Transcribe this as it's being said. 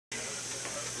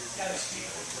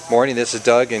Morning, this is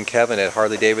Doug and Kevin at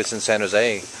Harley Davidson San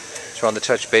Jose. Just wanted to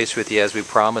touch base with you as we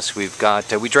promised. We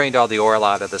drained all the oil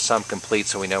out of the sump complete,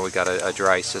 so we know we've got a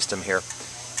dry system here,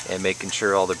 and making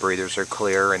sure all the breathers are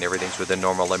clear and everything's within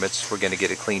normal limits. We're going to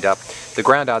get it cleaned up. The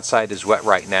ground outside is wet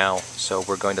right now, so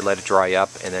we're going to let it dry up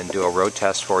and then do a road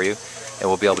test for you, and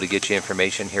we'll be able to get you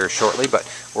information here shortly. But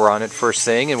we're on it first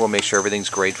thing, and we'll make sure everything's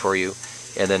great for you,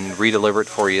 and then redeliver it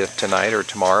for you tonight or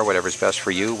tomorrow, whatever's best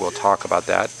for you. We'll talk about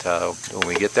that when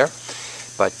we get there.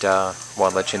 But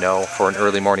want to let you know for an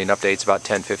early morning update, it's about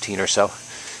 10:15 or so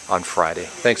on Friday.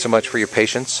 Thanks so much for your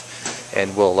patience,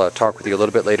 and we'll talk with you a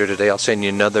little bit later today. I'll send you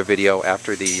another video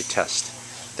after the test.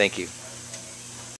 Thank you.